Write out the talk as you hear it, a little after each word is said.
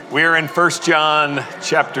We're in 1 John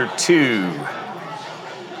chapter 2.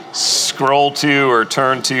 Scroll to or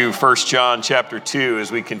turn to 1 John chapter 2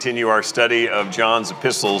 as we continue our study of John's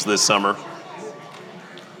epistles this summer.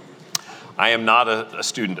 I am not a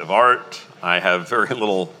student of art. I have very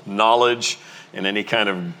little knowledge in any kind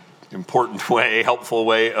of important way, helpful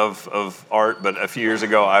way of art. But a few years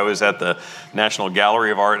ago, I was at the National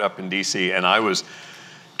Gallery of Art up in D.C., and I was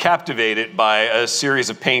captivated by a series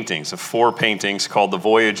of paintings, of 4 paintings called The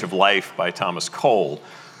Voyage of Life by Thomas Cole.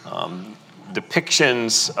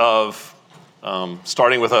 Depictions of,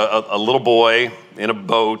 starting with a little boy in a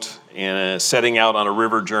boat setting out on a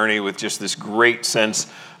river journey with just this great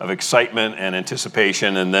sense of excitement and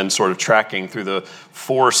anticipation, and then sort of tracking through the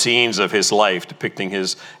 4 scenes of his life, depicting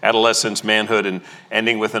his adolescence, manhood, and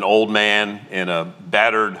ending with an old man in a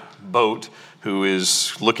battered boat who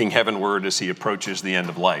is looking heavenward as he approaches the end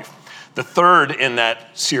of life. The third in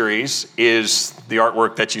that series is the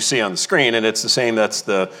artwork that you see on the screen, and it's the same. That's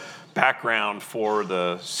the background for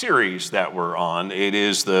the series that we're on. It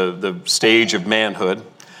is the stage of manhood.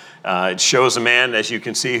 It shows a man, as you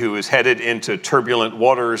can see, who is headed into turbulent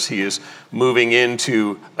waters. He is moving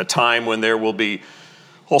into a time when there will be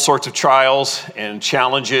all sorts of trials and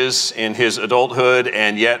challenges in his adulthood,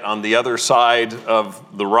 and yet on the other side of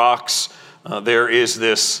the rocks, there is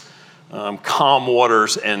this calm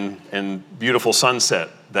waters and beautiful sunset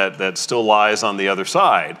that still lies on the other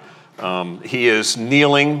side. He is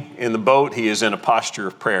kneeling in the boat. He is in a posture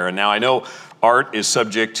of prayer. And now I know art is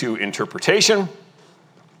subject to interpretation.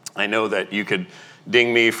 I know that you could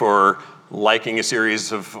ding me for liking a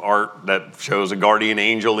series of art that shows a guardian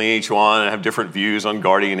angel in each one and have different views on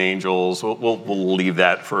guardian angels. We'll leave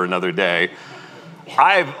that for another day.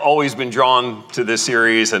 I've always been drawn to this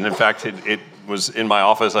series, and in fact, it was in my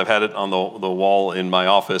office. I've had it on the wall in my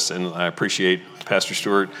office, and I appreciate Pastor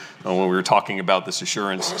Stewart when we were talking about this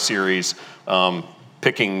Assurance series,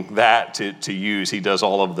 picking that to use. He does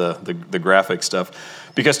all of the graphic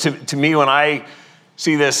stuff. Because to me, when I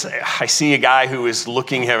see this, I see a guy who is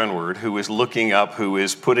looking heavenward, who is looking up, who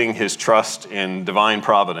is putting his trust in divine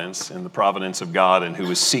providence, in the providence of God, and who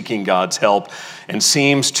is seeking God's help, and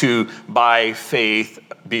seems to, by faith,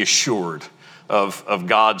 be assured of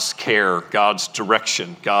God's care, God's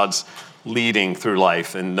direction, God's leading through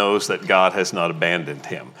life, and knows that God has not abandoned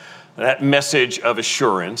him. That message of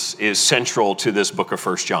assurance is central to this book of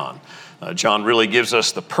 1 John. John really gives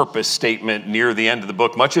us the purpose statement near the end of the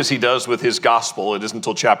book, much as he does with his gospel. It isn't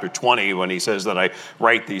until chapter 20 when he says that I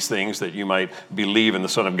write these things that you might believe in the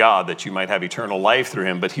Son of God, that you might have eternal life through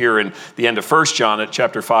him. But here in the end of 1 John at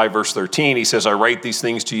chapter 5, verse 13, he says, I write these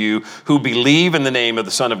things to you who believe in the name of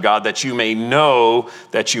the Son of God, that you may know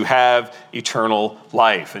that you have eternal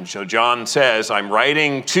life. And so John says, I'm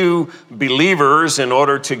writing to believers in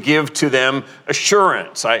order to give to them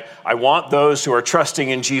assurance. I want those who are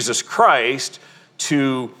trusting in Jesus Christ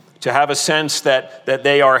to have a sense that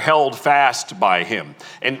they are held fast by him.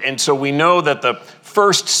 And so we know that the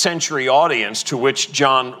first century audience to which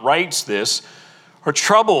John writes this are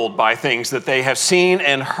troubled by things that they have seen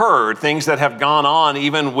and heard, things that have gone on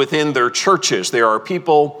even within their churches. There are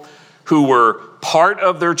people who were part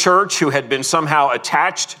of their church, who had been somehow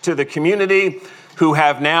attached to the community, who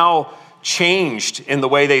have now changed in the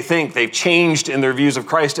way they think. They've changed in their views of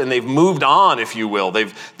Christ, and they've moved on, if you will.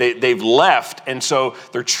 They've left, and so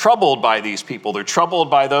they're troubled by these people. They're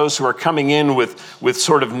troubled by those who are coming in with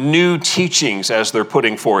sort of new teachings as they're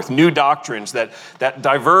putting forth, new doctrines that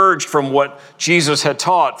diverge from what Jesus had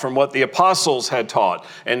taught, from what the apostles had taught.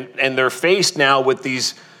 And they're faced now with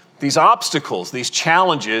these obstacles, these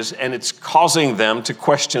challenges, and it's causing them to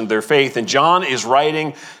question their faith. And John is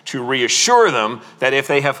writing to reassure them that if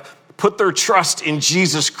they have put their trust in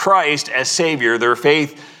Jesus Christ as Savior, their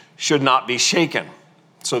faith should not be shaken.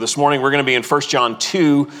 So this morning we're going to be in 1 John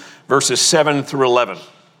 2, verses 7 through 11.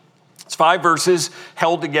 It's 5 verses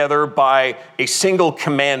held together by a single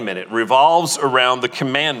commandment. It revolves around the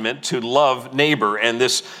commandment to love neighbor. And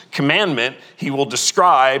this commandment he will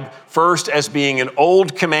describe first as being an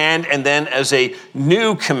old command and then as a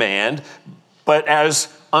new command, but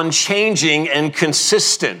as unchanging and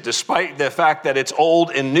consistent. Despite the fact that it's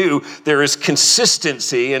old and new, there is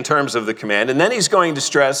consistency in terms of the command. And then he's going to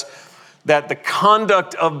stress that the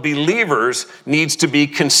conduct of believers needs to be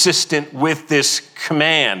consistent with this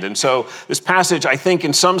command. And so this passage, I think,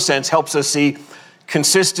 in some sense, helps us see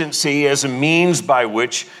consistency as a means by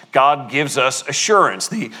which God gives us assurance.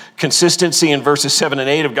 The consistency in verses 7 and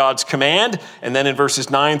 8 of God's command, and then in verses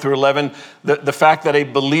 9 through 11, the fact that a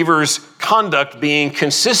believer's conduct being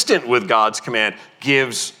consistent with God's command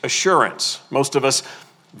gives assurance. Most of us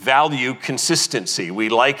value consistency. We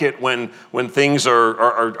like it when things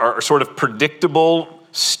are sort of predictable,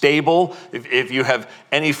 stable. If you have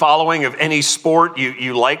any following of any sport,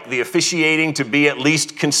 you like the officiating to be at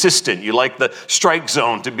least consistent. You like the strike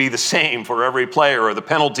zone to be the same for every player, or the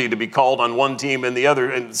penalty to be called on one team and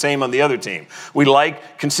the same on the other team. We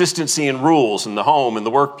like consistency in rules in the home and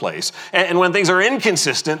the workplace. And when things are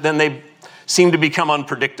inconsistent, then they seem to become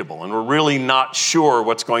unpredictable, and we're really not sure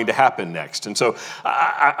what's going to happen next. And so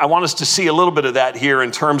I want us to see a little bit of that here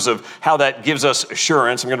in terms of how that gives us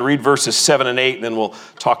assurance. I'm going to read verses 7 and 8, and then we'll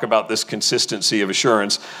talk about this consistency of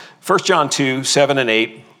assurance. 1 John 2, 7 and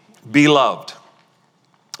 8, Beloved,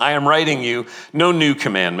 I am writing you no new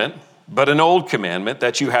commandment, but an old commandment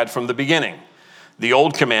that you had from the beginning. The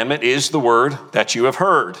old commandment is the word that you have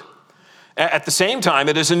heard. At the same time,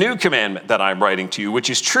 it is a new commandment that I'm writing to you, which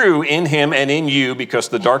is true in him and in you, because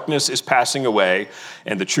the darkness is passing away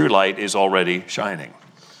and the true light is already shining.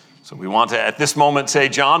 So we want to, at this moment, say,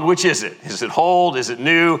 John, which is it? Is it old? Is it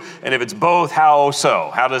new? And if it's both, how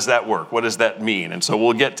so? How does that work? What does that mean? And so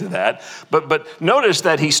we'll get to that. But notice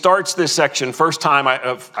that he starts this section, first time,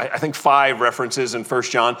 I think 5 references in 1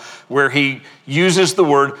 John, where he uses the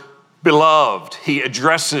word beloved. He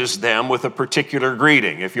addresses them with a particular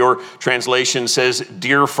greeting. If your translation says,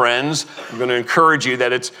 dear friends, I'm going to encourage you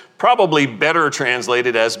that it's probably better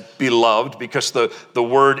translated as beloved, because the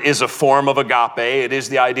word is a form of agape. It is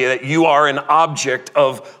the idea that you are an object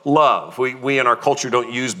of love. We in our culture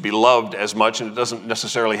don't use beloved as much, and it doesn't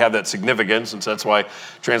necessarily have that significance, and so that's why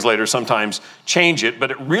translators sometimes change it. But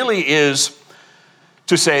it really is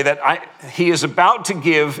to say that he is about to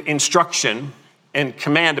give instruction and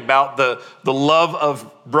command about the love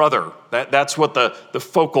of brother. That's what the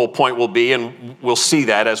focal point will be, and we'll see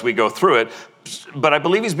that as we go through it. But I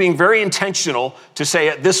believe he's being very intentional to say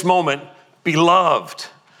at this moment, beloved,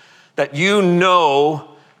 that you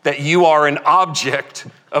know that you are an object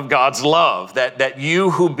of God's love, that you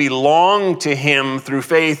who belong to him through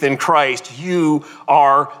faith in Christ, you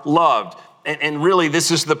are loved. And really,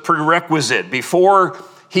 this is the prerequisite. Before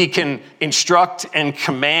he can instruct and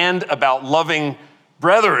command about loving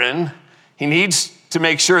brethren, he needs to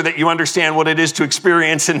make sure that you understand what it is to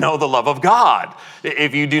experience and know the love of God.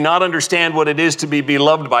 If you do not understand what it is to be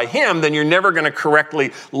beloved by him, then you're never going to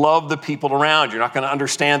correctly love the people around. You're not going to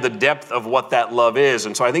understand the depth of what that love is.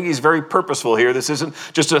 And so I think he's very purposeful here. This isn't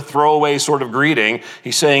just a throwaway sort of greeting.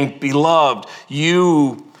 He's saying, beloved,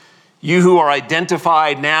 you who are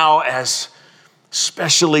identified now as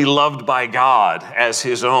specially loved by God, as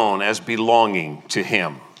his own, as belonging to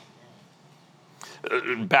him.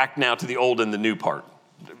 Back now to the old and the new part.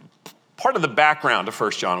 Part of the background of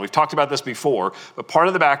 1 John, we've talked about this before, but part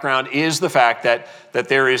of the background is the fact that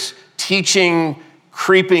there is teaching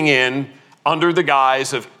creeping in under the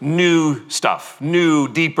guise of new stuff, new,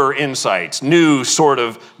 deeper insights, new sort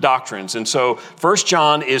of doctrines. And so 1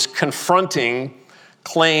 John is confronting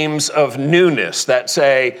claims of newness that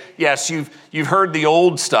say, yes, you've heard the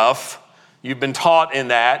old stuff, you've been taught in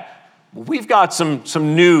that. We've got some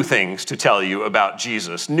new things to tell you about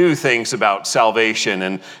Jesus, new things about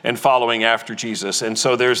salvation and following after Jesus. And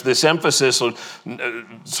so there's this emphasis,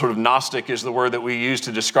 sort of Gnostic is the word that we use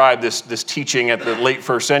to describe this teaching at the late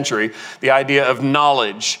first century, the idea of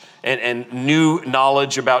knowledge and new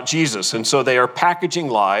knowledge about Jesus. And so they are packaging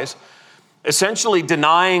lies, essentially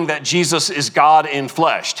denying that Jesus is God in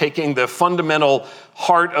flesh, taking the fundamental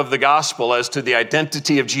heart of the gospel as to the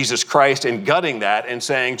identity of Jesus Christ and gutting that and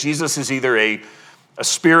saying Jesus is either a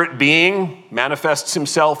spirit being, manifests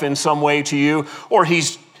himself in some way to you, or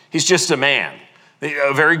he's just a man,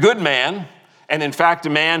 a very good man, and in fact a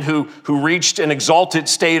man who reached an exalted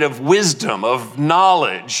state of wisdom, of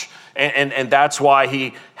knowledge, and that's why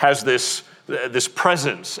he has this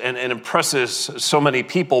presence and impresses so many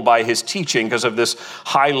people by his teaching because of this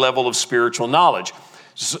high level of spiritual knowledge.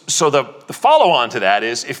 So the follow-on to that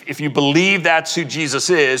is if you believe that's who Jesus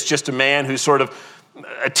is, just a man who sort of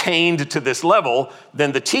attained to this level,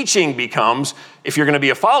 then the teaching becomes, if you're going to be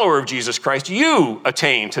a follower of Jesus Christ, you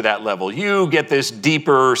attain to that level. You get this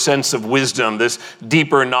deeper sense of wisdom, this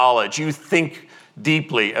deeper knowledge. You think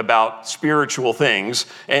deeply about spiritual things,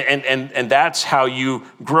 and that's how you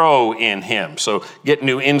grow in him. So get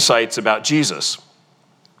new insights about Jesus.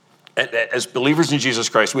 As believers in Jesus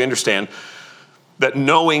Christ, we understand that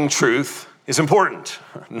knowing truth is important.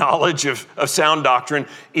 Knowledge of sound doctrine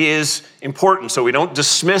is important, so we don't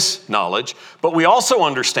dismiss knowledge, but we also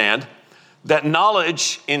understand that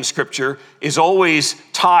knowledge in Scripture is always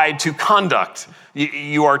tied to conduct.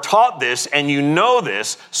 You are taught this and you know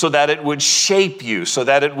this so that it would shape you, so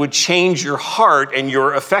that it would change your heart and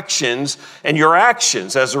your affections and your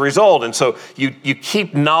actions as a result. And so you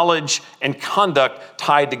keep knowledge and conduct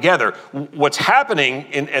tied together. What's happening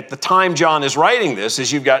at the time John is writing this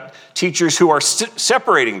is you've got teachers who are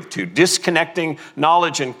separating the two, disconnecting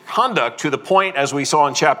knowledge and conduct to the point, as we saw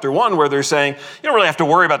in chapter 1, where they're saying, you don't really have to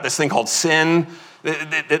worry about this thing called sin,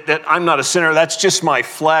 that I'm not a sinner, that's just my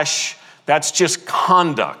flesh. That's just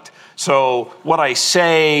conduct. So what I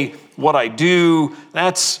say, what I do,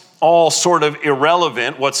 that's all sort of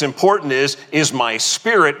irrelevant. What's important is my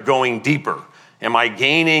spirit going deeper? Am I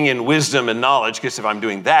gaining in wisdom and knowledge? Because if I'm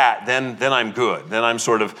doing that, then I'm good. Then I'm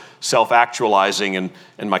sort of self-actualizing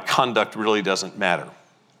and my conduct really doesn't matter.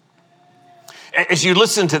 As you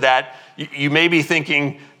listen to that, you may be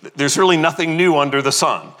thinking, there's really nothing new under the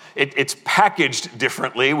sun. It's packaged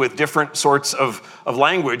differently with different sorts of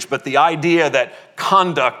language, but the idea that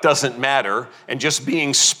conduct doesn't matter and just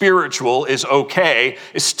being spiritual is okay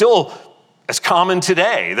is still as common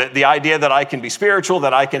today. The idea that I can be spiritual,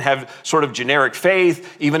 that I can have sort of generic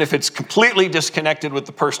faith, even if it's completely disconnected with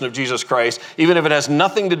the person of Jesus Christ, even if it has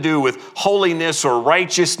nothing to do with holiness or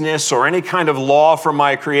righteousness or any kind of law from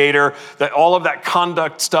my Creator, that all of that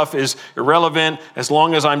conduct stuff is irrelevant as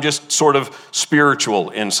long as I'm just sort of spiritual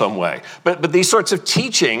in some way. But these sorts of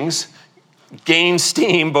teachings gain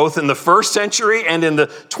steam both in the first century and in the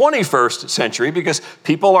 21st century because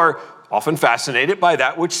people are often fascinated by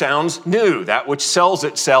that which sounds new, that which sells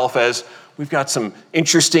itself as we've got some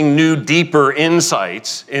interesting, new, deeper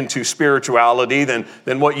insights into spirituality than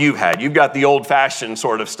what you've had. You've got the old-fashioned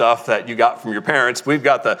sort of stuff that you got from your parents. We've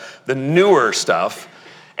got the newer stuff.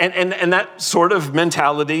 And that sort of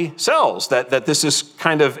mentality sells, that this is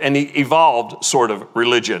kind of an evolved sort of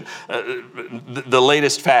religion, the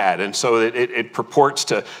latest fad. And so it purports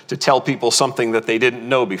to tell people something that they didn't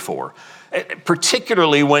know before.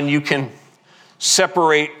 Particularly when you can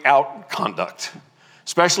separate out conduct,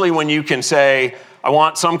 especially when you can say, I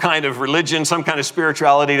want some kind of religion, some kind of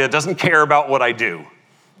spirituality that doesn't care about what I do,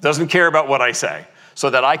 doesn't care about what I say, so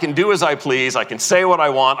that I can do as I please, I can say what I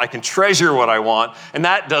want, I can treasure what I want, and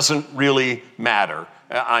that doesn't really matter.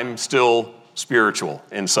 I'm still spiritual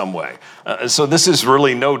in some way. So this is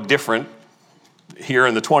really no different here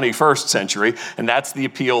in the 21st century, and that's the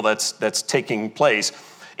appeal that's taking place.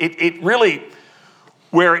 It really,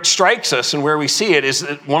 where it strikes us and where we see it is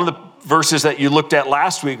that one of the verses that you looked at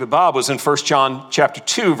last week with Bob was in 1 John chapter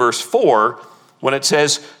 2, verse 4, when it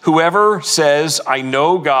says, whoever says, I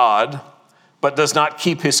know God, but does not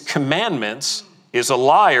keep his commandments is a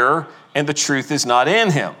liar, and the truth is not in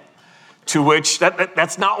him. To which,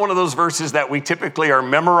 that's not one of those verses that we typically are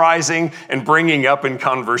memorizing and bringing up in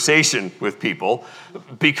conversation with people,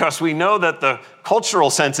 because we know that the cultural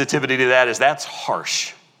sensitivity to that is that's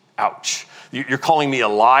harsh. Ouch. You're calling me a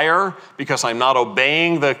liar because I'm not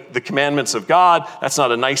obeying the commandments of God. That's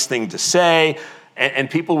not a nice thing to say. And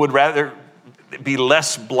people would rather be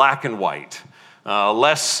less black and white,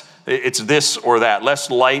 less it's this or that,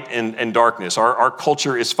 less light and darkness. Our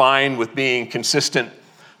culture is fine with being consistent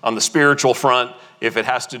on the spiritual front if it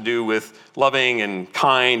has to do with loving and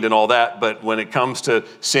kind and all that. But when it comes to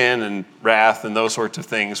sin and wrath and those sorts of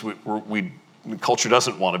things, culture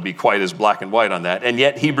doesn't want to be quite as black and white on that. And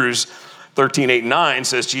yet Hebrews 13:8-9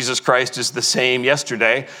 says Jesus Christ is the same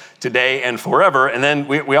yesterday, today, and forever. And then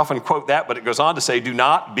we often quote that, but it goes on to say, do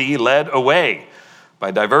not be led away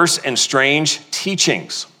by diverse and strange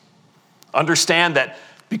teachings. Understand that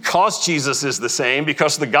because Jesus is the same,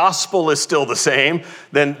 because the gospel is still the same,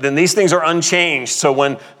 then these things are unchanged. So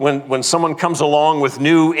when someone comes along with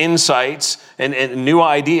new insights and new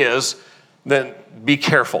ideas, then be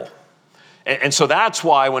careful. And so that's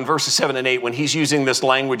why when verses 7 and 8, when he's using this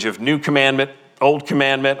language of new commandment, old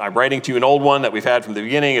commandment, I'm writing to you an old one that we've had from the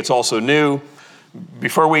beginning, it's also new.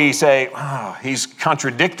 Before we say, he's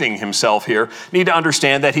contradicting himself here, need to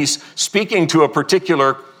understand that he's speaking to a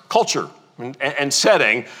particular culture and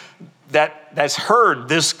setting that's heard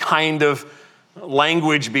this kind of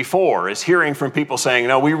language before, is hearing from people saying,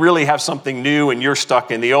 no, we really have something new and you're stuck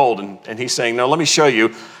in the old. And he's saying, no, let me show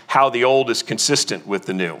you how the old is consistent with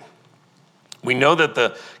the new. We know that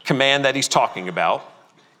the command that he's talking about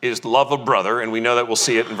is love of brother, and we know that we'll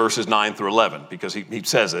see it in verses 9 through 11, because he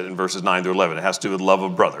says it in verses 9 through 11. It has to do with love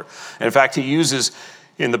of brother. And in fact, he uses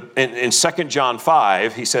in 2 John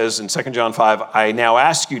 5, he says in 2 John 5, I now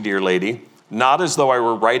ask you, dear lady, not as though I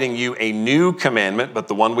were writing you a new commandment, but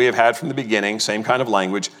the one we have had from the beginning, same kind of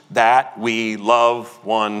language, that we love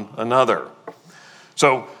one another.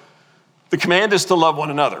 So the command is to love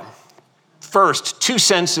one another. First, two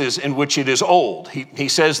senses in which it is old. He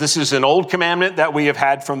says this is an old commandment that we have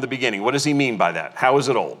had from the beginning. What does he mean by that? How is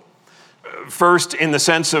it old? First, in the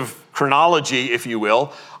sense of chronology, if you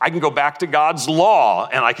will, I can go back to God's law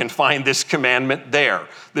and I can find this commandment there.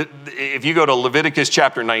 If you go to Leviticus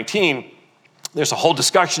chapter 19, there's a whole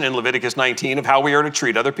discussion in Leviticus 19 of how we are to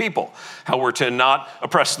treat other people, how we're to not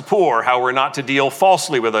oppress the poor, how we're not to deal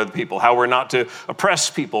falsely with other people, how we're not to oppress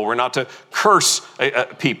people, we're not to curse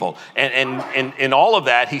people. And in all of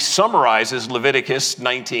that, he summarizes Leviticus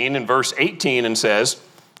 19 in verse 18 and says,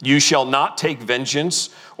 "You shall not take vengeance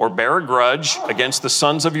or bear a grudge against the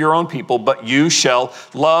sons of your own people, but you shall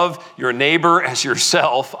love your neighbor as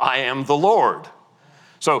yourself. I am the Lord."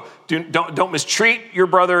 So don't mistreat your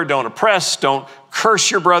brother, don't oppress, don't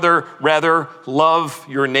curse your brother, rather love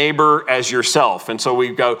your neighbor as yourself. And so we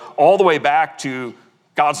go all the way back to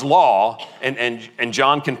God's law, and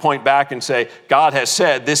John can point back and say, God has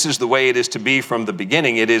said this is the way it is to be from the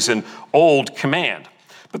beginning. It is an old command.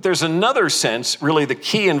 But there's another sense, really the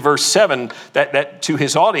key in verse 7, that to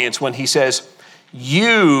his audience when he says,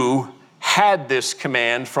 you had this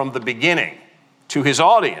command from the beginning. To his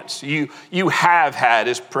audience, you have had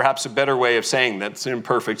is perhaps a better way of saying that. It's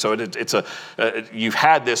imperfect, so you've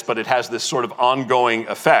had this, but it has this sort of ongoing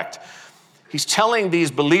effect. He's telling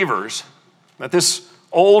these believers that this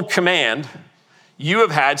old command you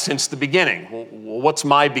have had since the beginning. Well, what's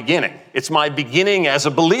my beginning? It's my beginning as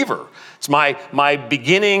a believer. It's my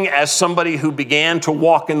beginning as somebody who began to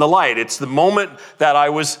walk in the light. It's the moment that I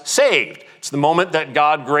was saved. It's the moment that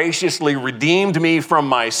God graciously redeemed me from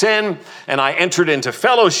my sin and I entered into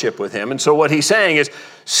fellowship with him. And so what he's saying is,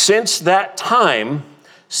 since that time,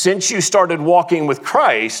 since you started walking with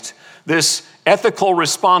Christ, this ethical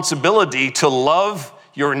responsibility to love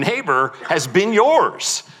your neighbor has been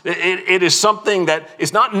yours. It is something that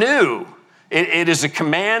is not new. It is a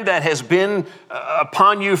command that has been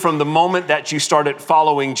upon you from the moment that you started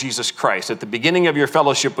following Jesus Christ. At the beginning of your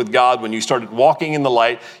fellowship with God, when you started walking in the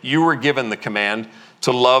light, you were given the command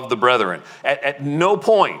to love the brethren. At no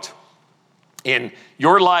point in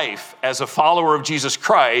your life as a follower of Jesus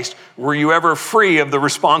Christ were you ever free of the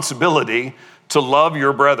responsibility to love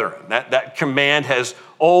your brethren. That command has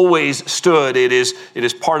always stood. It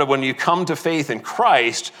is part of when you come to faith in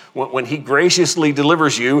Christ, when he graciously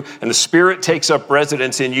delivers you and the Spirit takes up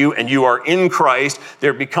residence in you and you are in Christ,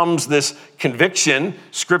 there becomes this conviction,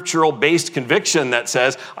 scriptural-based conviction that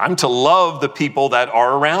says, I'm to love the people that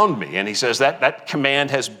are around me. And he says that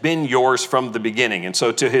command has been yours from the beginning. And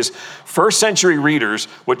so to his first century readers,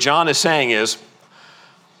 what John is saying is,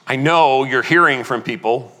 I know you're hearing from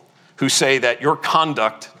people who say that your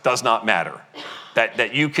conduct does not matter.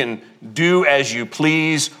 That you can do as you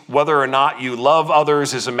please. Whether or not you love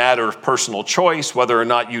others is a matter of personal choice. Whether or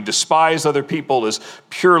not you despise other people is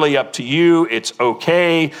purely up to you. It's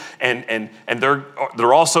okay. And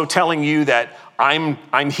they're also telling you that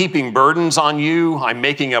I'm heaping burdens on you. I'm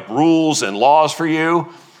making up rules and laws for you.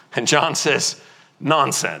 And John says,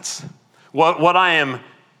 nonsense. What I am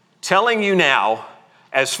telling you now,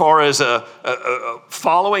 as far as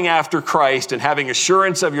following after Christ and having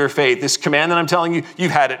assurance of your faith, this command that I'm telling you,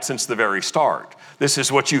 you've had it since the very start. This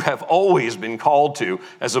is what you have always been called to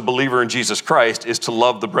as a believer in Jesus Christ, is to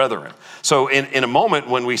love the brethren. So in a moment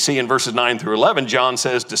when we see in verses 9 through 11, John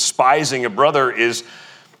says despising a brother is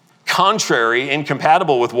contrary,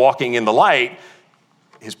 incompatible with walking in the light.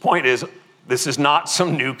 His point is, this is not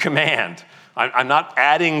some new command. I'm not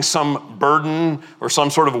adding some burden or some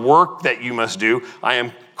sort of work that you must do. I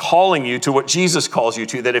am calling you to what Jesus calls you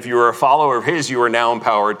to, that if you are a follower of his, you are now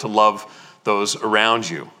empowered to love those around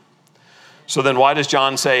you. So then why does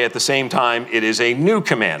John say at the same time it is a new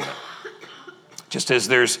commandment? Just as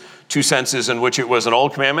there's two senses in which it was an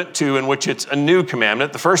old commandment, two in which it's a new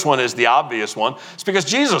commandment. The first one is the obvious one. It's because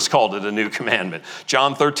Jesus called it a new commandment.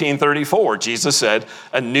 John 13:34, Jesus said,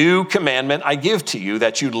 a new commandment I give to you,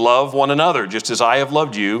 that you love one another. Just as I have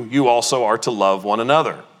loved you, you also are to love one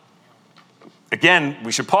another. Again,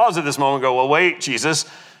 we should pause at this moment and go, well, wait, Jesus,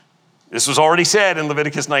 this was already said in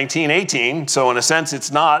Leviticus 19:18. So in a sense, it's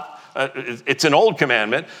an old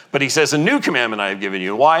commandment, but he says a new commandment I have given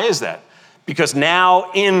you. Why is that? Because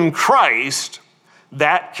now in Christ,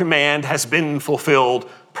 that command has been fulfilled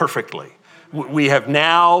perfectly. We have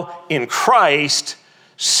now in Christ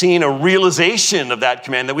seen a realization of that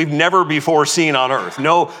command that we've never before seen on earth.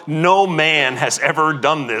 No man has ever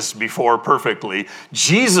done this before perfectly.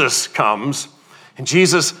 Jesus comes and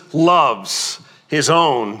Jesus loves his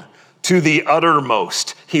own to the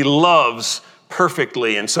uttermost. He loves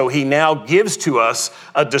perfectly. And so he now gives to us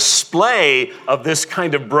a display of this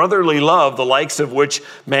kind of brotherly love, the likes of which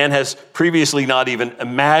man has previously not even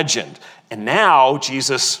imagined. And now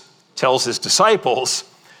Jesus tells his disciples,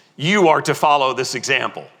 you are to follow this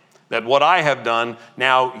example, that what I have done,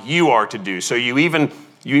 now you are to do. So you even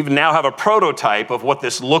now have a prototype of what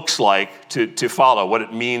this looks like to follow, what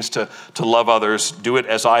it means to love others, do it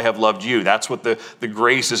as I have loved you. That's what the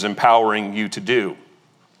grace is empowering you to do.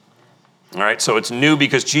 All right, so it's new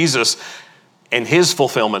because Jesus and his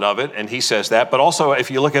fulfillment of it, and he says that, but also if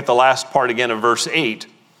you look at the last part again of verse 8, it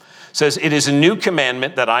says, it is a new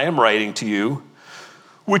commandment that I am writing to you,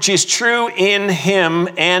 which is true in him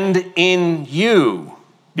and in you,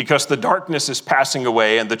 because the darkness is passing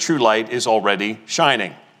away and the true light is already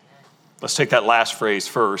shining. Let's take that last phrase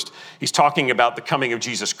first. He's talking about the coming of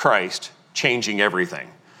Jesus Christ changing everything.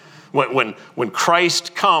 When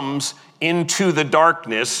Christ comes into the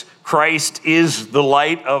darkness, Christ is the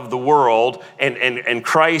light of the world, and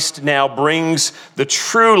Christ now brings the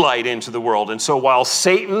true light into the world. And so while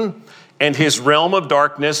Satan and his realm of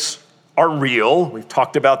darkness are real, we've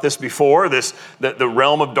talked about this before, the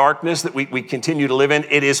realm of darkness that we continue to live in,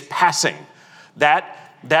 it is passing.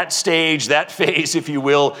 That stage, that phase, if you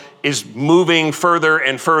will, is moving further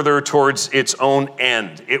and further towards its own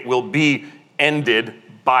end. It will be ended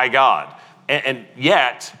by God. And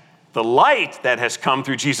yet, the light that has come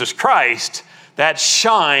through Jesus Christ, that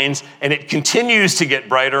shines, and it continues to get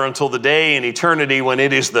brighter until the day in eternity when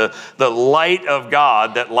it is the light of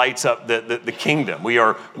God that lights up the kingdom. We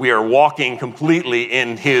are walking completely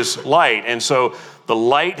in his light. And so the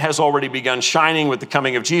light has already begun shining with the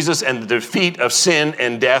coming of Jesus, and the defeat of sin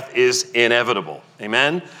and death is inevitable.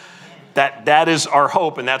 Amen? That is our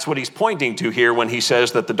hope, and that's what he's pointing to here when he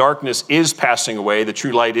says that the darkness is passing away, the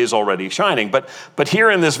true light is already shining. But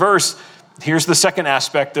here in this verse, here's the second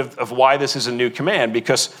aspect of why this is a new command,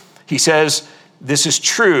 because he says this is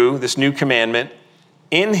true, this new commandment,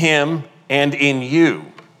 in him and in you.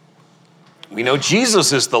 We know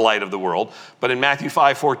Jesus is the light of the world, but in Matthew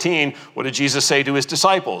 5:14, what did Jesus say to his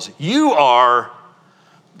disciples? You are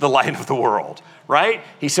the light of the world, right?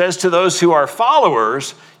 He says to those who are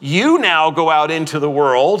followers, you now go out into the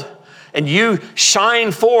world and you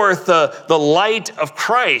shine forth the light of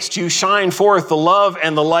Christ. You shine forth the love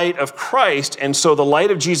and the light of Christ. And so the light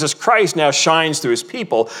of Jesus Christ now shines through his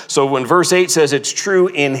people. So when verse 8 says it's true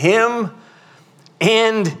in him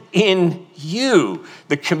and in you,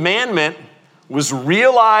 the commandment was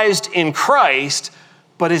realized in Christ,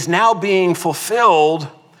 but is now being fulfilled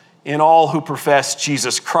in all who profess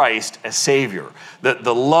Jesus Christ as Savior.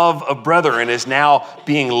 The love of brethren is now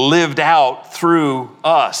being lived out through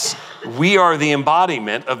us. We are the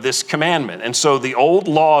embodiment of this commandment. And so the old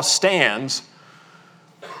law stands,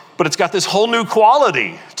 but it's got this whole new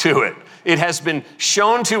quality to it. It has been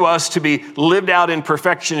shown to us to be lived out in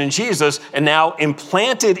perfection in Jesus, and now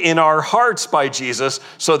implanted in our hearts by Jesus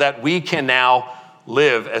so that we can now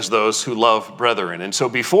live as those who love brethren. And so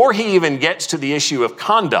before he even gets to the issue of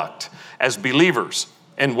conduct as believers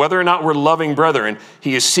and whether or not we're loving brethren,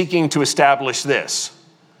 he is seeking to establish this.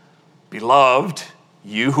 Beloved,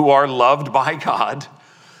 you who are loved by God,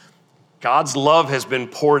 God's love has been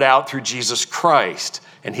poured out through Jesus Christ,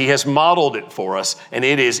 and he has modeled it for us, and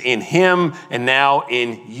it is in him and now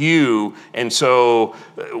in you. And so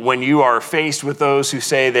when you are faced with those who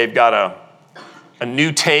say they've got a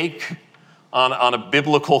new take on a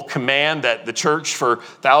biblical command that the church for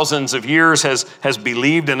thousands of years has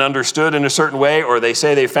believed and understood in a certain way, or they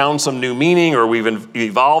say they found some new meaning, or we've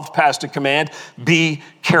evolved past a command, be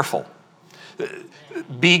careful.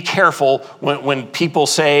 Be careful when people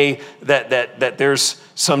say that there's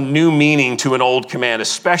some new meaning to an old command,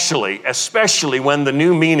 especially when the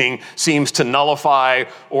new meaning seems to nullify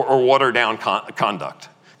or water down conduct,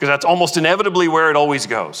 because that's almost inevitably where it always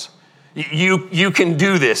goes. You can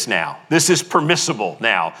do this now. This is permissible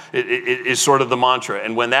now. It is sort of the mantra.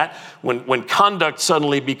 And when conduct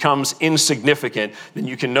suddenly becomes insignificant, then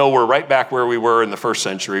you can know we're right back where we were in the first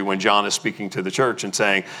century when John is speaking to the church and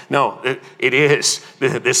saying, no, it is.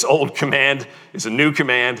 This old command is a new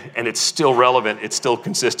command, and it's still relevant. It's still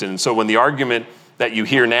consistent. And so when the argument that you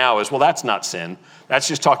hear now is, well, that's not sin. That's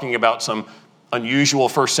just talking about some unusual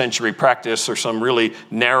first century practice or some really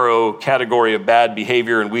narrow category of bad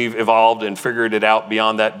behavior, and we've evolved and figured it out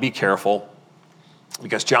beyond that. Be careful,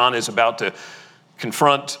 because John is about to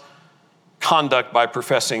confront conduct by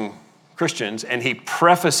professing Christians, and he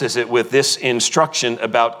prefaces it with this instruction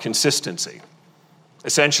about consistency.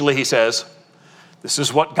 Essentially, he says, this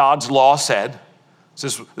is what God's law said.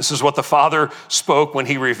 This is what the Father spoke when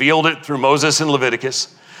he revealed it through Moses and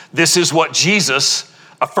Leviticus. This is what Jesus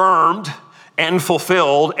affirmed and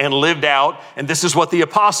fulfilled and lived out. And this is what the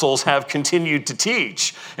apostles have continued to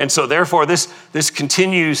teach. And so therefore this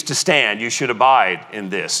continues to stand. You should abide in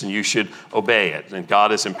this and you should obey it. And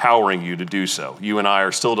God is empowering you to do so. You and I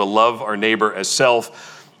are still to love our neighbor as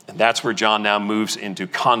self. And that's where John now moves into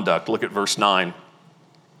conduct. Look at verse 9.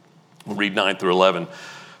 We'll read 9 through 11.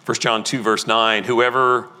 1 John 2, verse 9.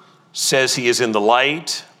 Whoever says he is in the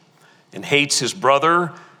light and hates his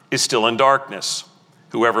brother is still in darkness.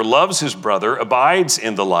 Whoever loves his brother abides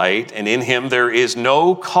in the light, and in him there is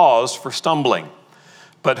no cause for stumbling.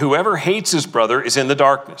 But whoever hates his brother is in the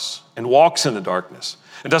darkness and walks in the darkness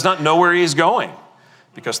and does not know where he is going,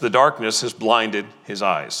 because the darkness has blinded his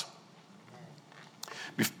eyes.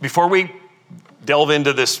 Before we delve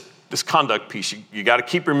into this conduct piece, you got to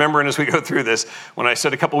keep remembering as we go through this, when I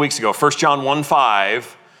said a couple weeks ago, 1 John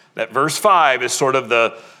 1:5, that verse 5 is sort of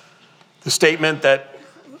the statement that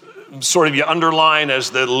sort of you underline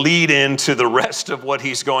as the lead into the rest of what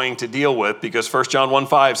he's going to deal with, because 1 John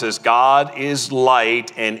 1:5 says, God is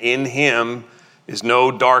light and in him is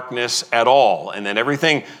no darkness at all. And then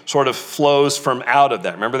everything sort of flows from out of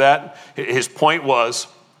that. Remember that? His point was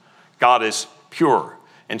God is pure.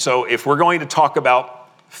 And so if we're going to talk about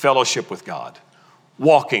fellowship with God,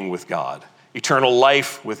 walking with God, eternal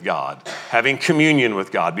life with God, having communion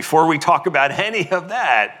with God, before we talk about any of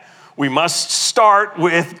that, we must start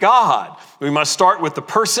with God. We must start with the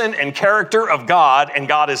person and character of God, and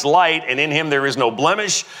God is light, and in him there is no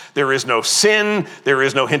blemish, there is no sin, there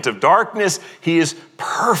is no hint of darkness. He is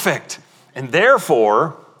perfect. And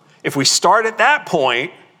therefore, if we start at that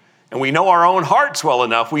point, and we know our own hearts well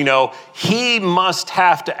enough, we know he must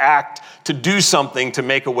have to act to do something to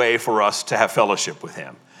make a way for us to have fellowship with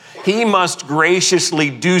him. He must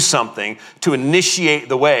graciously do something to initiate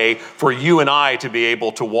the way for you and I to be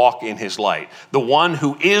able to walk in his light. The one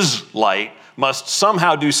who is light must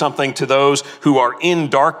somehow do something to those who are in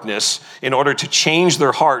darkness in order to change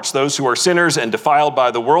their hearts, those who are sinners and defiled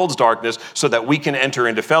by the world's darkness, so that we can enter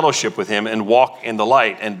into fellowship with him and walk in the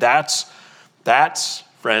light. And that's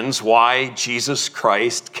friends, why Jesus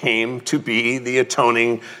Christ came to be the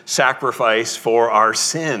atoning sacrifice for our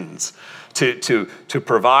sins. To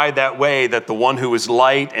provide that way that the one who is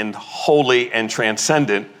light and holy and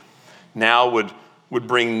transcendent now would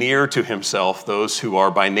bring near to himself those who are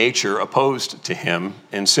by nature opposed to him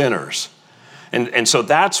and sinners. And so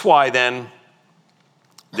that's why then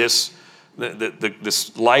this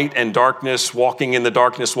light and darkness, walking in the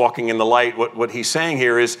darkness, walking in the light, what he's saying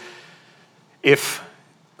here is, if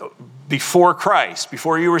before Christ,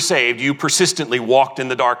 before you were saved, you persistently walked in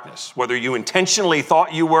the darkness, whether you intentionally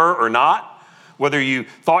thought you were or not, whether you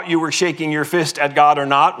thought you were shaking your fist at God or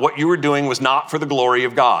not, what you were doing was not for the glory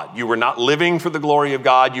of God. You were not living for the glory of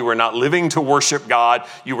God. You were not living to worship God.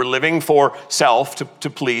 You were living for self, to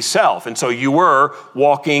please self. And so you were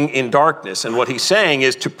walking in darkness. And what he's saying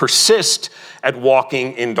is, to persist at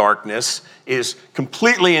walking in darkness is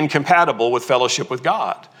completely incompatible with fellowship with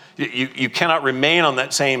God. You cannot remain on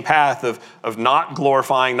that same path of not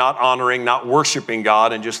glorifying, not honoring, not worshiping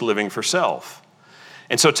God, and just living for self.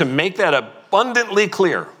 And so to make that abundantly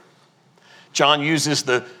clear, John uses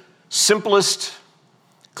the simplest,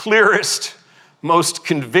 clearest, most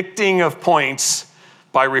convicting of points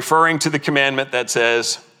by referring to the commandment that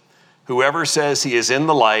says, whoever says he is in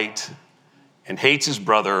the light and hates his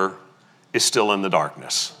brother is still in the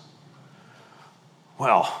darkness.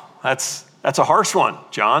 Well, that's a harsh one,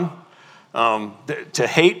 John. To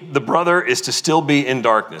hate the brother is to still be in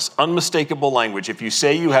darkness. Unmistakable language. If you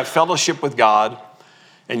say you have fellowship with God,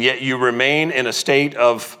 and yet you remain in a state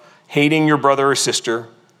of hating your brother or sister,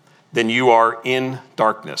 then you are in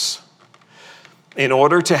darkness. In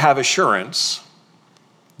order to have assurance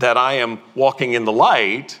that I am walking in the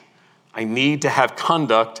light, I need to have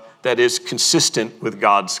conduct that is consistent with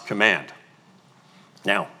God's command.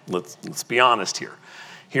 Now, let's be honest here.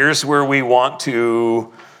 Here's where we want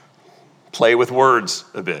to play with words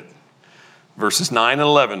a bit. Verses 9 and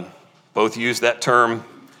 11 both use that term,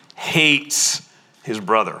 hates his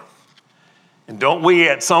brother. And don't we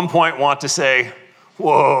at some point want to say,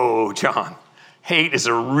 whoa, John, hate is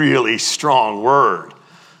a really strong word.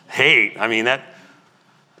 Hate, I mean,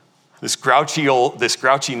 this grouchy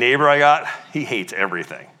neighbor I got, he hates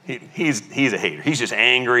everything. He's a hater. He's just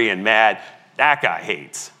angry and mad. That guy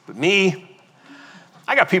hates. But me,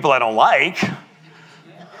 I got people I don't like.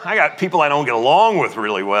 I got people I don't get along with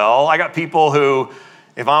really well. I got people who,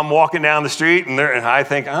 if I'm walking down the street and I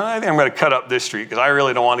think I'm going to cut up this street because I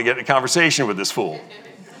really don't want to get in a conversation with this fool.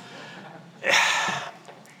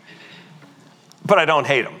 But I don't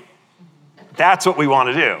hate him. That's what we want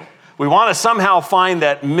to do. We want to somehow find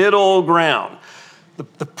that middle ground.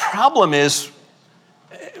 The problem is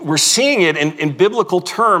we're seeing it in biblical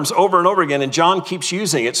terms over and over again, and John keeps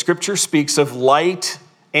using it. Scripture speaks of light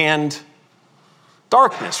and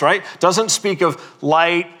darkness, right? Doesn't speak of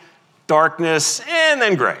light, darkness, and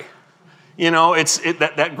then gray. It's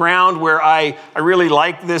that ground where I really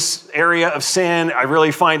like this area of sin. I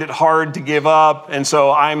really find it hard to give up. And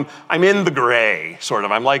so I'm in the gray, sort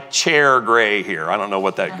of. I'm like chair gray here. I don't know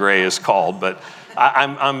what that gray is called, but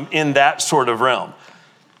I'm in that sort of realm.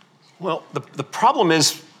 Well, the problem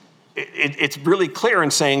is it's really clear in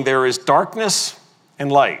saying there is darkness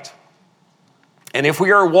and light. And if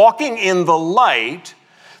we are walking in the light,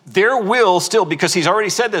 there will still, because he's already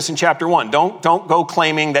said this in chapter 1, don't go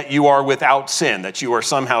claiming that you are without sin, that you are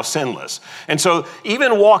somehow sinless. And so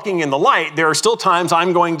even walking in the light, there are still times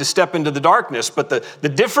I'm going to step into the darkness, but the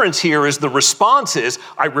difference here is the response is,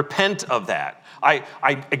 I repent of that. I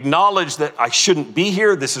acknowledge that I shouldn't be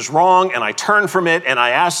here, this is wrong, and I turn from it, and I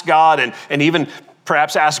ask God, and even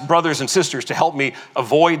perhaps ask brothers and sisters to help me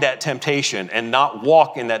avoid that temptation and not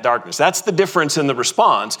walk in that darkness. That's the difference in the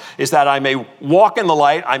response, is that I may walk in the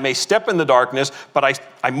light, I may step in the darkness, but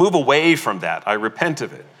I move away from that. I repent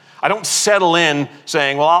of it. I don't settle in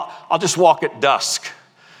saying, well, I'll just walk at dusk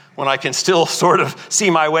when I can still sort of see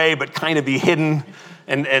my way but kind of be hidden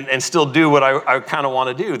and still do what I kind of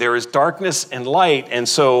want to do. There is darkness and light, and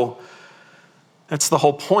so that's the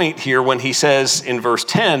whole point here when he says in verse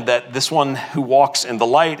 10 that this one who walks in the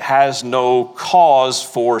light has no cause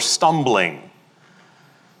for stumbling.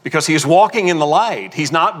 Because he is walking in the light.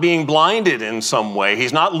 He's not being blinded in some way.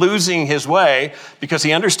 He's not losing his way because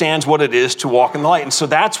he understands what it is to walk in the light. And so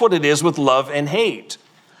that's what it is with love and hate.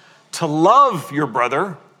 To love your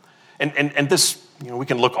brother, and this, we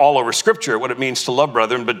can look all over Scripture at what it means to love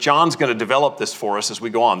brethren, but John's going to develop this for us as we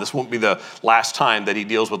go on. This won't be the last time that he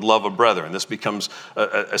deals with love of brethren. This becomes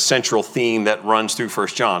a central theme that runs through 1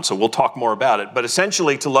 John, so we'll talk more about it. But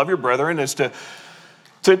essentially, to love your brethren is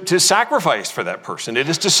to sacrifice for that person. It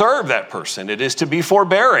is to serve that person. It is to be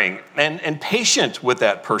forbearing and patient with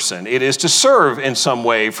that person. It is to serve in some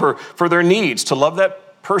way for their needs. To love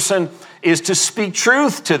that person is to speak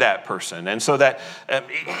truth to that person. And so that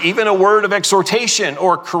even a word of exhortation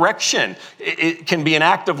or correction, it can be an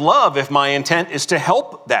act of love if my intent is to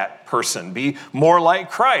help that person be more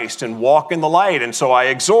like Christ and walk in the light. And so I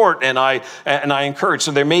exhort and I encourage.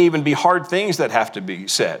 So there may even be hard things that have to be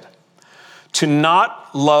said. To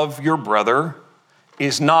not love your brother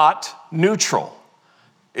is not neutral.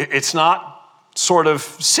 It's not sort of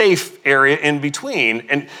safe area in between.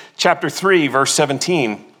 In chapter 3, verse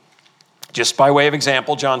 17, just by way of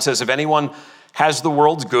example, John says, if anyone has the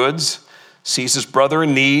world's goods, sees his brother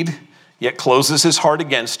in need, yet closes his heart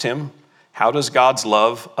against him, how does God's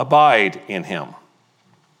love abide in him?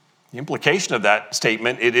 The implication of that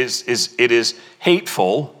statement, it is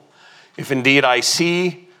hateful if indeed I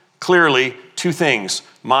see clearly two things: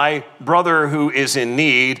 my brother who is in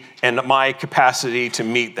need and my capacity to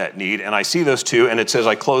meet that need. And I see those two, and it says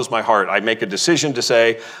I close my heart. I make a decision to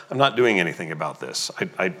say, I'm not doing anything about this.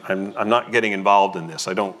 I'm not getting involved in this.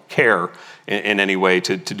 I don't care in any way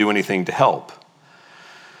to do anything to help.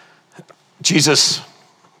 Jesus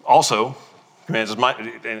also commands us,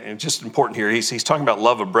 and just important here, he's talking about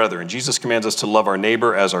love of brethren. Jesus commands us to love our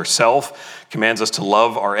neighbor as ourselves, commands us to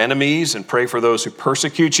love our enemies and pray for those who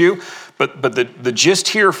persecute you. But the gist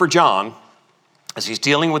here for John, as he's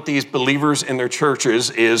dealing with these believers in their churches,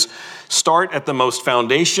 is start at the most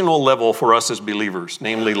foundational level for us as believers,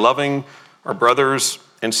 namely loving our brothers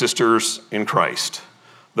and sisters in Christ,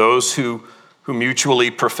 those who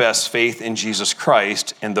mutually profess faith in Jesus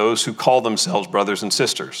Christ, and those who call themselves brothers and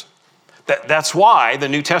sisters. That's why the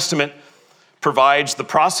New Testament provides the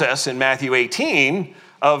process in Matthew 18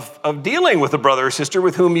 of dealing with a brother or sister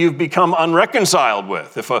with whom you've become unreconciled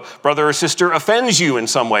with. If a brother or sister offends you in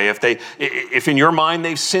some way, if in your mind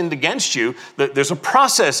they've sinned against you, there's a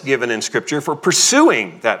process given in Scripture for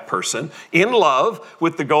pursuing that person in love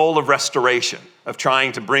with the goal of restoration, of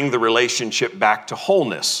trying to bring the relationship back to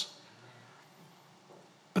wholeness.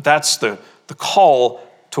 But that's the call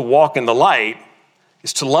to walk in the light,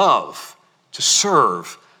 is to love, to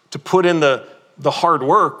serve, to put in the hard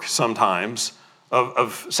work sometimes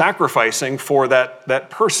of sacrificing for that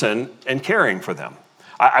person and caring for them.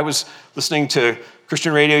 I was listening to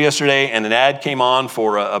Christian radio yesterday, and an ad came on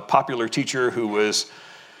for a popular teacher who was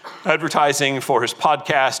advertising for his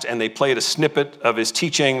podcast, and they played a snippet of his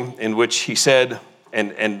teaching in which he said,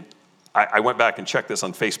 and I went back and checked this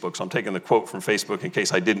on Facebook, so I'm taking the quote from Facebook in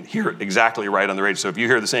case I didn't hear it exactly right on the radio. So if you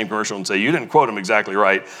hear the same commercial and say, you didn't quote him exactly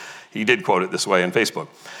right, he did quote it this way on Facebook.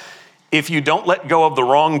 If you don't let go of the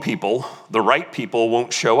wrong people, the right people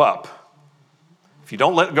won't show up. If you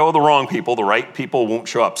don't let go of the wrong people, the right people won't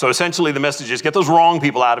show up. So essentially the message is get those wrong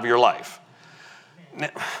people out of your life.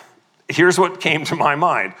 Now, here's what came to my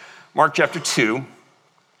mind. Mark chapter 2,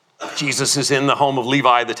 Jesus is in the home of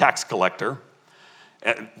Levi, the tax collector.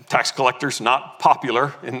 Tax collectors, not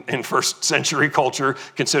popular in first century culture,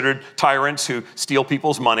 considered tyrants who steal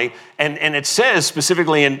people's money. And it says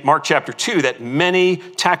specifically in Mark chapter 2 that many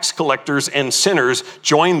tax collectors and sinners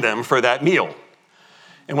joined them for that meal.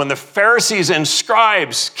 And when the Pharisees and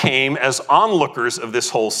scribes came as onlookers of this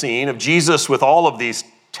whole scene of Jesus with all of these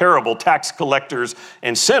terrible tax collectors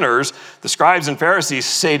and sinners, the scribes and Pharisees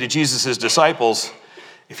say to Jesus' disciples,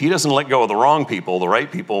 if he doesn't let go of the wrong people, the right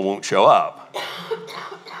people won't show up.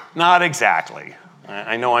 Not exactly.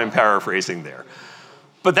 I know I'm paraphrasing there.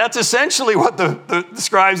 But that's essentially what the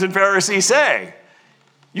scribes and Pharisees say.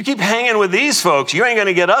 You keep hanging with these folks, you ain't going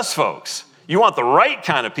to get us folks. You want the right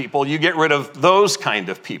kind of people, you get rid of those kind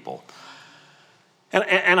of people.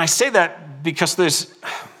 And I say that because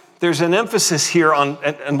there's an emphasis here on,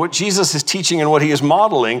 and what Jesus is teaching and what he is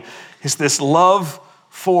modeling is this love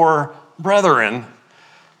for brethren.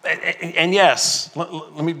 And yes,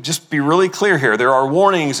 let me just be really clear here. There are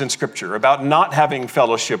warnings in Scripture about not having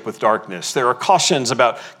fellowship with darkness. There are cautions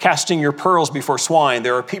about casting your pearls before swine.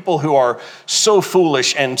 There are people who are so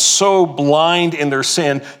foolish and so blind in their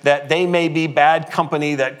sin that they may be bad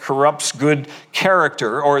company that corrupts good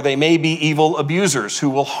character, or they may be evil abusers who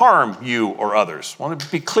will harm you or others. I want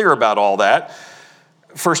to be clear about all that.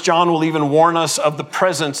 1 John will even warn us of the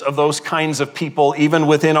presence of those kinds of people even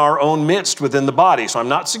within our own midst, within the body. So I'm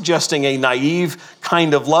not suggesting a naive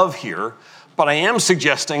kind of love here, but I am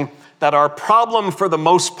suggesting that our problem for the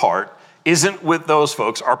most part isn't with those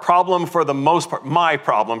folks. Our problem for the most part, my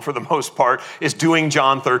problem for the most part, is doing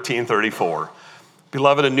John 13:34.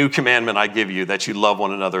 Beloved, a new commandment I give you, that you love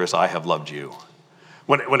one another as I have loved you.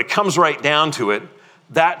 When it comes right down to it,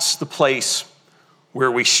 that's the place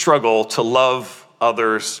where we struggle to love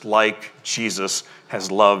others like Jesus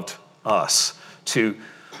has loved us, to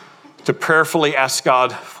prayerfully ask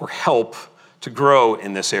God for help to grow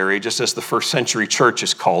in this area, just as the first century church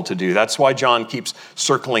is called to do. That's why John keeps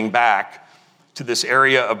circling back to this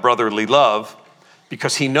area of brotherly love,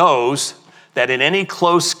 because he knows that in any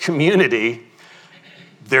close community,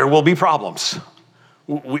 there will be problems.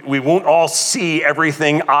 We won't all see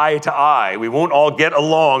everything eye to eye. We won't all get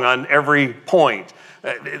along on every point.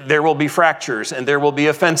 There will be fractures, and there will be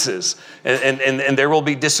offenses, and there will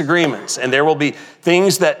be disagreements, and there will be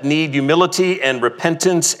things that need humility and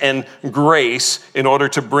repentance and grace in order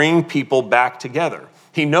to bring people back together.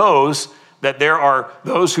 He knows that there are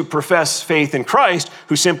those who profess faith in Christ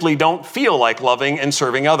who simply don't feel like loving and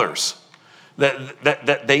serving others,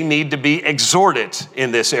 that they need to be exhorted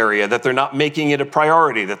in this area, that they're not making it a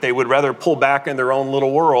priority, that they would rather pull back in their own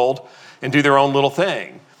little world and do their own little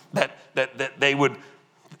thing, that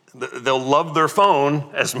they'll love their phone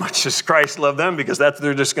as much as Christ loved them, because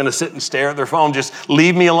they're just going to sit and stare at their phone. Just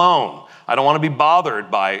leave me alone. I don't want to be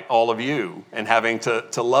bothered by all of you and having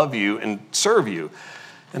to love you and serve you.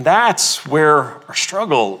 And that's where our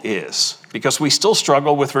struggle is, because we still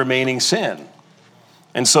struggle with remaining sin.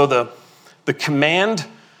 And so the command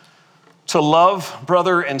to love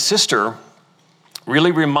brother and sister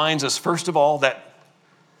really reminds us, first of all, that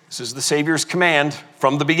this is the Savior's command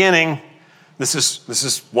from the beginning. This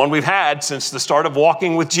is one we've had since the start of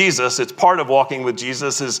walking with Jesus. It's part of walking with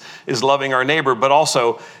Jesus is loving our neighbor, but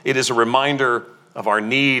also it is a reminder of our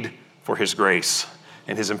need for his grace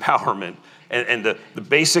and his empowerment, and the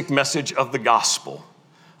basic message of the gospel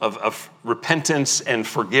of repentance and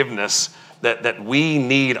forgiveness that we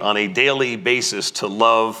need on a daily basis to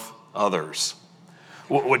love others.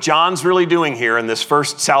 What John's really doing here in this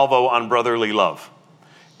first salvo on brotherly love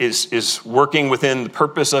is working within the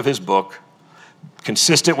purpose of his book.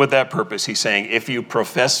 Consistent with that purpose, he's saying, if you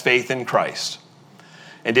profess faith in Christ,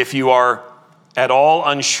 and if you are at all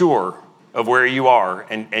unsure of where you are,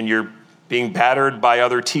 and you're being battered by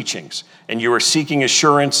other teachings, and you are seeking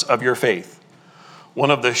assurance of your faith,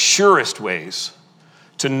 one of the surest ways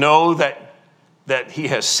to know that he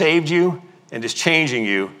has saved you and is changing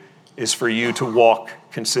you is for you to walk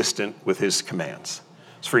consistent with his commands.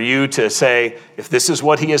 It's for you to say, if this is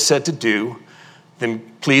what he has said to do, then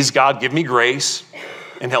please, God, give me grace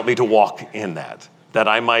and help me to walk in that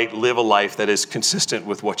I might live a life that is consistent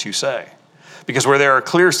with what you say. Because where there are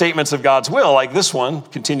clear statements of God's will, like this one,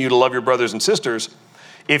 continue to love your brothers and sisters,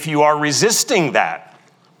 if you are resisting that,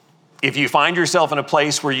 if you find yourself in a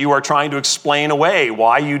place where you are trying to explain away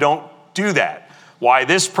why you don't do that, why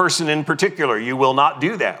this person in particular you will not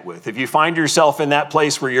do that with, if you find yourself in that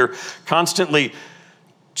place where you're constantly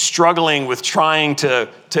struggling with trying to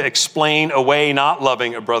explain away not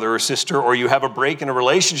loving a brother or sister, or you have a break in a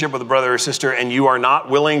relationship with a brother or sister and you are not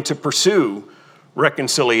willing to pursue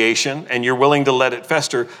reconciliation and you're willing to let it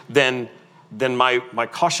fester, then my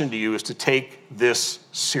caution to you is to take this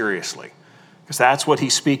seriously. Because that's what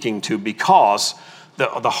he's speaking to, because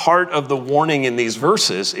the heart of the warning in these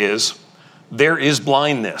verses is there is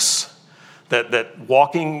blindness. That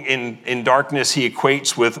walking in darkness he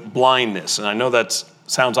equates with blindness. And I know that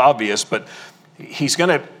sounds obvious, but he's going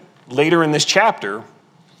to, later in this chapter,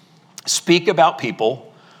 speak about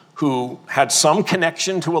people who had some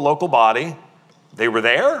connection to a local body. They were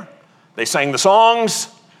there, they sang the songs,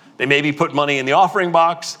 they maybe put money in the offering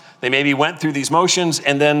box, they maybe went through these motions,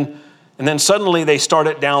 and then suddenly they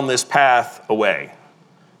started down this path away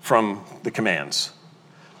from the commands,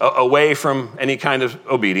 away from any kind of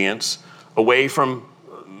obedience, away from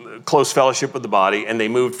close fellowship with the body, and they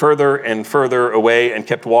moved further and further away and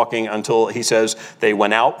kept walking until, he says, they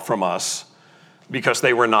went out from us because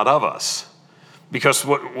they were not of us. Because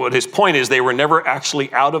what his point is, they were never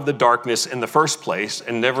actually out of the darkness in the first place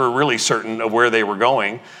and never really certain of where they were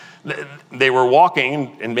going. They were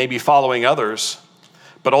walking and maybe following others,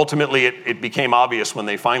 but ultimately it became obvious when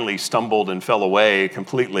they finally stumbled and fell away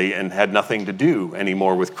completely and had nothing to do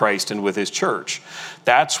anymore with Christ and with his church.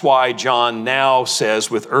 That's why John now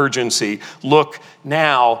says with urgency, look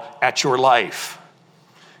now at your life.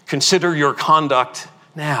 Consider your conduct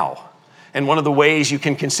now. And one of the ways you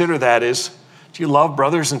can consider that is, do you love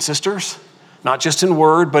brothers and sisters? Not just in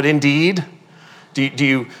word, but in deed? Do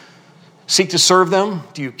you seek to serve them?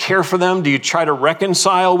 Do you care for them? Do you try to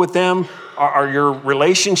reconcile with them? Are your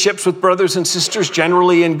relationships with brothers and sisters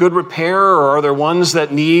generally in good repair, or are there ones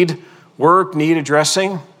that need work, need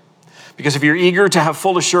addressing? Because if you're eager to have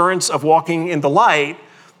full assurance of walking in the light,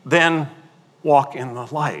 then walk in the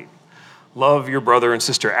light. Love your brother and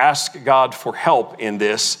sister. Ask God for help in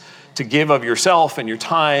this, to give of yourself and your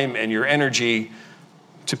time and your energy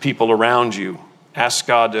to people around you. Ask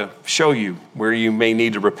God to show you where you may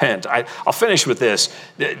need to repent. I'll finish with this.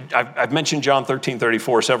 I've mentioned John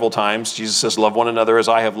 13:34 several times. Jesus says, love one another as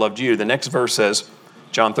I have loved you. The next verse says,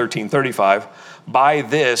 John 13:35, by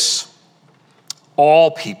this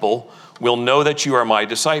all people will know that you are my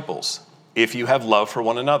disciples, if you have love for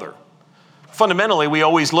one another. Fundamentally, we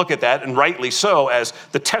always look at that, and rightly so, as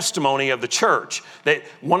the testimony of the church. That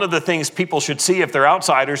one of the things people should see if they're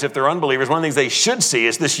outsiders, if they're unbelievers, one of the things they should see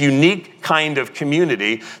is this unique kind of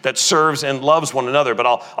community that serves and loves one another. But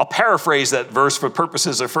I'll paraphrase that verse for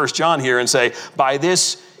purposes of 1 John here and say, by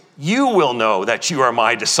this you will know that you are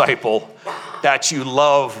my disciple, that you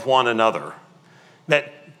love one another.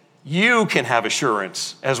 That you can have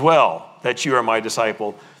assurance as well that you are my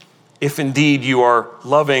disciple, if indeed you are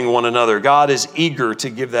loving one another. God is eager to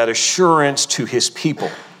give that assurance to his people.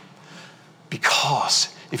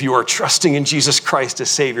 Because if you are trusting in Jesus Christ as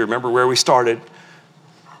Savior, remember where we started,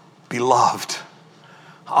 beloved,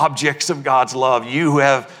 objects of God's love. You who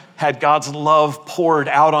have had God's love poured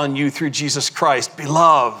out on you through Jesus Christ.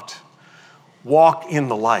 Beloved, walk in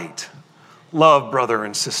the light. Love brother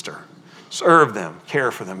and sister. Serve them,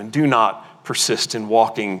 care for them, and do not persist in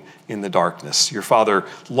walking in the darkness. Your Father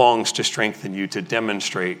longs to strengthen you to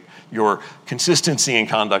demonstrate your consistency in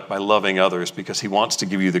conduct by loving others, because he wants to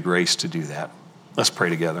give you the grace to do that. Let's pray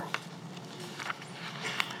together.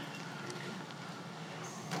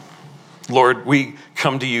 Lord, we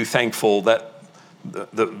come to you thankful that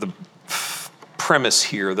the premise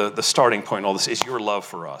here, the starting point in all this is your love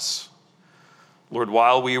for us. Lord,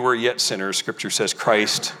 while we were yet sinners, Scripture says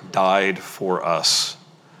Christ died for us.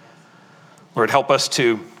 Lord, help us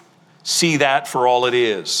to see that for all it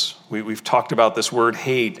is. We've talked about this word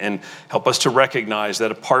hate, and help us to recognize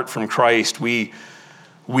that apart from Christ, we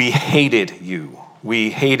hated you. We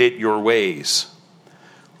hated your ways.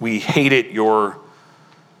 We hated your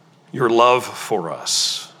love for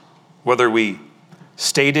us. Whether we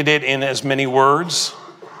stated it in as many words,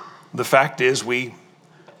 the fact is we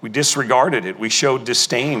disregarded it. We showed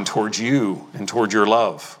disdain towards you and towards your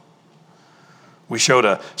love. We showed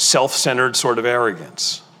a self-centered sort of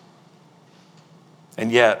arrogance.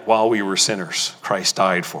 And yet, while we were sinners, Christ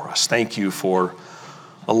died for us. Thank you for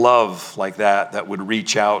a love like that would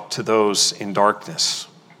reach out to those in darkness,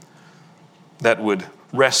 that would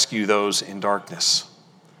rescue those in darkness,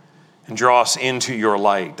 and draw us into your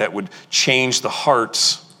light, that would change the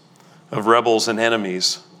hearts of rebels and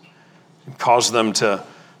enemies and cause them to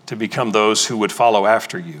become those who would follow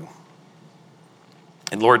after you.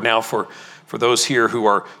 And Lord, now for those here who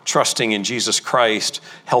are trusting in Jesus Christ,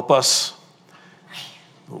 help us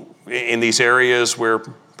in these areas where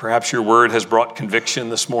perhaps your word has brought conviction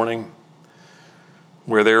this morning.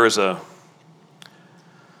 where there is a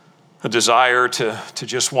desire to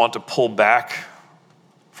just want to pull back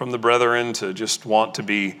from the brethren, to just want to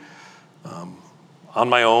be on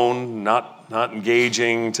my own, not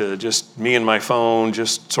engaging, to just me and my phone,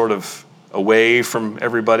 just sort of away from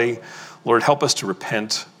everybody. Lord, help us to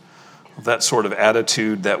repent of that sort of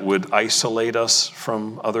attitude that would isolate us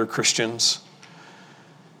from other Christians.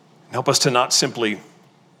 Help us to not simply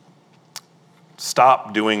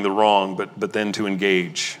stop doing the wrong, but then to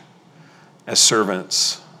engage as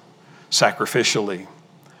servants, sacrificially.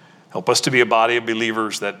 Help us to be a body of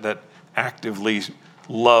believers that actively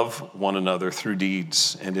love one another through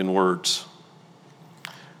deeds and in words.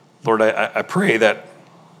 Lord, I pray that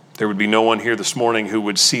there would be no one here this morning who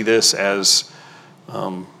would see this as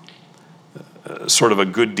sort of a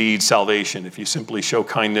good deed salvation. If you simply show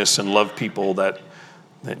kindness and love people, that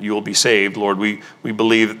you will be saved. Lord, we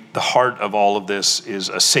believe the heart of all of this is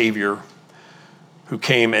a Savior who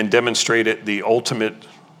came and demonstrated the ultimate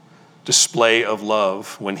display of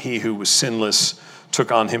love when he who was sinless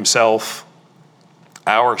took on himself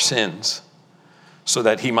our sins so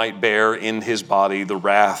that he might bear in his body the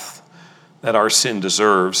wrath that our sin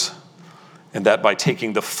deserves, and that by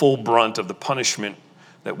taking the full brunt of the punishment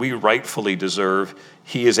that we rightfully deserve,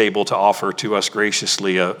 he is able to offer to us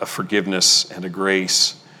graciously a forgiveness and a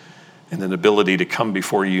grace and an ability to come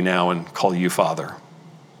before you now and call you Father.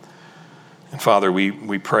 And Father,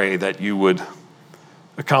 we pray that you would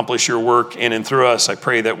accomplish your work in and through us. I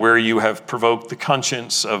pray that where you have provoked the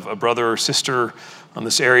conscience of a brother or sister on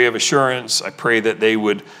this area of assurance, I pray that they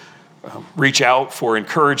would reach out for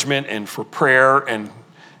encouragement and for prayer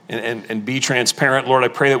and be transparent. Lord, I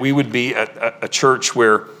pray that we would be a church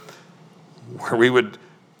where we would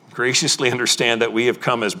graciously understand that we have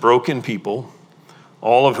come as broken people,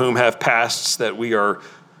 all of whom have pasts that we are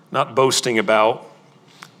not boasting about,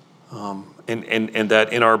 and that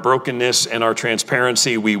in our brokenness and our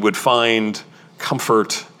transparency, we would find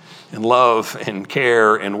comfort and love and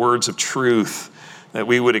care and words of truth, that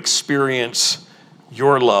we would experience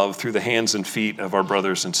your love through the hands and feet of our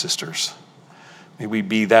brothers and sisters. May we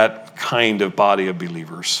be that kind of body of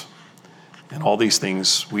believers. And all these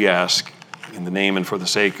things we ask in the name and for the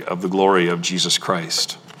sake of the glory of Jesus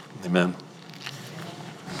Christ. Amen.